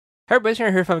Hey everybody,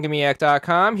 Tanner here from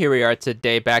VidGamiac.com. Here we are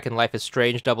today back in Life is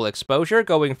Strange Double Exposure,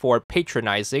 going for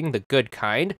Patronizing, the good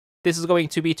kind. This is going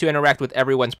to be to interact with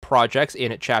everyone's projects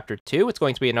in Chapter 2. It's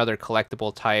going to be another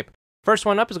collectible type. First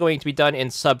one up is going to be done in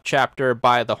Sub-Chapter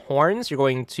by the Horns. You're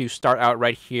going to start out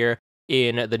right here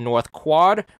in the North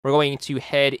Quad. We're going to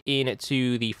head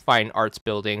into the Fine Arts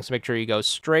building, so make sure you go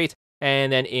straight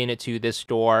and then into this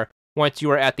door. Once you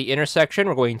are at the intersection,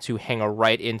 we're going to hang a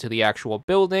right into the actual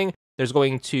building. There's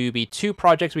going to be two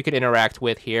projects we could interact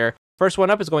with here. First one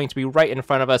up is going to be right in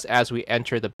front of us as we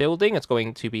enter the building. It's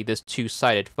going to be this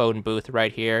two-sided phone booth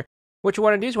right here. What you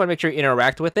want to do is you want to make sure you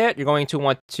interact with it. You're going to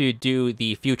want to do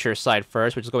the future side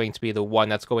first, which is going to be the one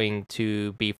that's going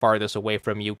to be farthest away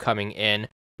from you coming in.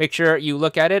 Make sure you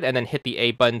look at it and then hit the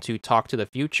A button to talk to the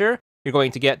future. You're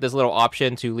going to get this little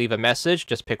option to leave a message.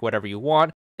 Just pick whatever you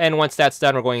want. And once that's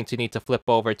done, we're going to need to flip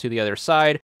over to the other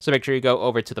side. So make sure you go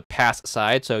over to the past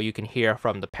side so you can hear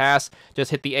from the past.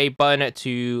 Just hit the A button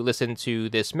to listen to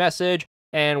this message.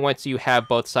 And once you have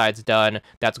both sides done,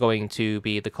 that's going to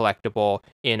be the collectible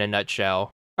in a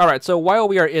nutshell. Alright, so while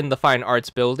we are in the Fine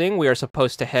Arts building, we are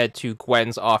supposed to head to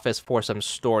Gwen's office for some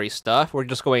story stuff. We're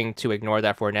just going to ignore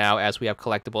that for now as we have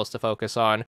collectibles to focus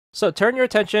on. So turn your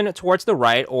attention towards the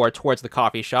right or towards the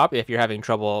coffee shop if you're having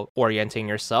trouble orienting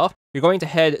yourself. You're going to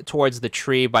head towards the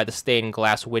tree by the stained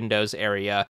glass windows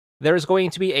area. There is going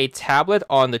to be a tablet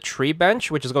on the tree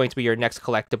bench, which is going to be your next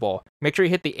collectible. Make sure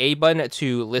you hit the A button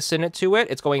to listen to it.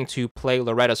 It's going to play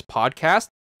Loretta's podcast.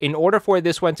 In order for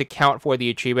this one to count for the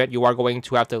achievement, you are going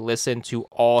to have to listen to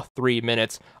all 3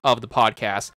 minutes of the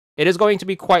podcast. It is going to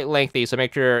be quite lengthy, so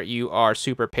make sure you are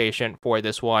super patient for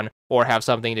this one or have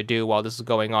something to do while this is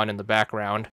going on in the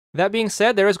background. That being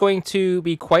said, there is going to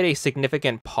be quite a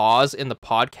significant pause in the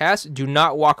podcast. Do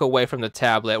not walk away from the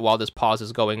tablet while this pause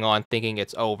is going on thinking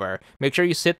it's over. Make sure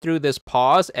you sit through this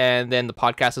pause and then the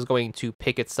podcast is going to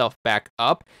pick itself back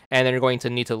up and then you're going to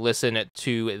need to listen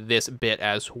to this bit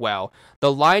as well.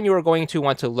 The line you are going to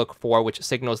want to look for, which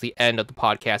signals the end of the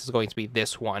podcast, is going to be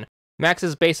this one. Max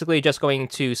is basically just going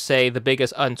to say the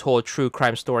biggest untold true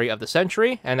crime story of the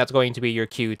century, and that's going to be your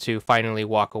cue to finally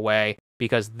walk away,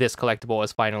 because this collectible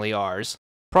is finally ours.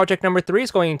 Project number 3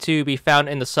 is going to be found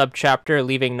in the sub-chapter,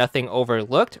 Leaving Nothing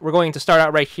Overlooked. We're going to start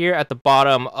out right here at the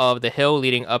bottom of the hill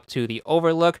leading up to the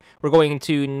overlook. We're going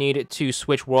to need to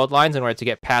switch world lines in order to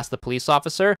get past the police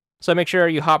officer. So make sure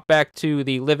you hop back to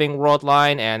the living world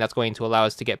line, and that's going to allow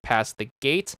us to get past the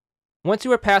gate. Once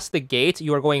you are past the gate,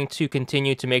 you are going to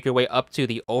continue to make your way up to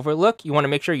the overlook. You want to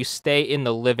make sure you stay in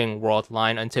the living world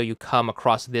line until you come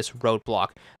across this roadblock.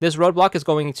 This roadblock is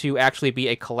going to actually be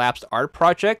a collapsed art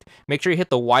project. Make sure you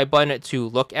hit the Y button to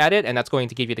look at it, and that's going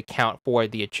to give you the count for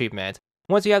the achievement.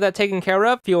 Once you have that taken care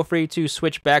of, feel free to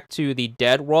switch back to the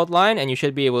dead world line, and you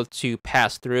should be able to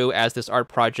pass through as this art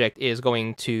project is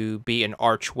going to be an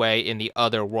archway in the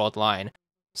other world line.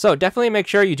 So definitely make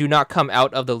sure you do not come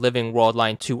out of the living world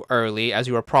line too early, as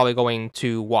you are probably going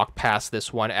to walk past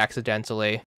this one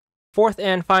accidentally. Fourth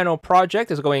and final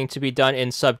project is going to be done in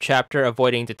sub-chapter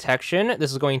Avoiding Detection.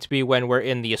 This is going to be when we're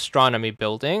in the astronomy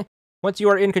building. Once you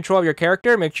are in control of your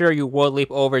character, make sure you world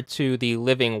leap over to the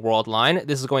living world line.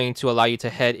 This is going to allow you to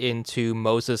head into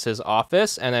Moses'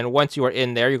 office, and then once you are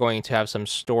in there, you're going to have some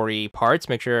story parts.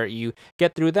 Make sure you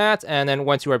get through that, and then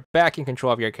once you are back in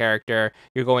control of your character,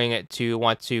 you're going to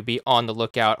want to be on the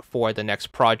lookout for the next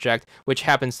project, which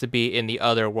happens to be in the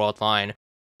other world line.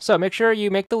 So make sure you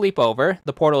make the leap over.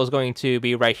 The portal is going to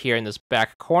be right here in this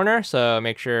back corner, so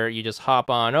make sure you just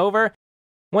hop on over.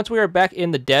 Once we are back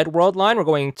in the dead world line, we're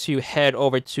going to head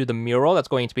over to the mural that's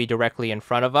going to be directly in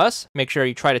front of us. Make sure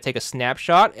you try to take a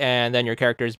snapshot, and then your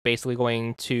character is basically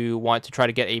going to want to try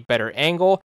to get a better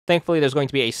angle. Thankfully, there's going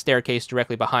to be a staircase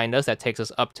directly behind us that takes us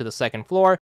up to the second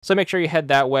floor. So make sure you head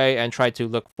that way and try to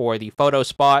look for the photo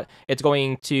spot. It's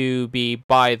going to be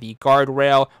by the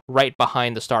guardrail right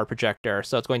behind the star projector.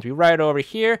 So it's going to be right over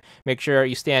here. Make sure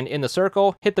you stand in the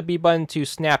circle, hit the B button to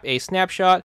snap a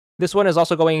snapshot. This one is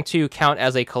also going to count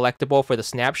as a collectible for the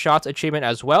snapshots achievement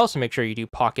as well, so make sure you do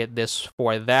pocket this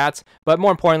for that. But more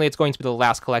importantly, it's going to be the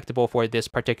last collectible for this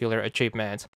particular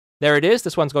achievement. There it is.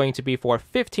 This one's going to be for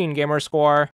 15 gamer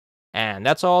score, and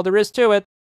that's all there is to it.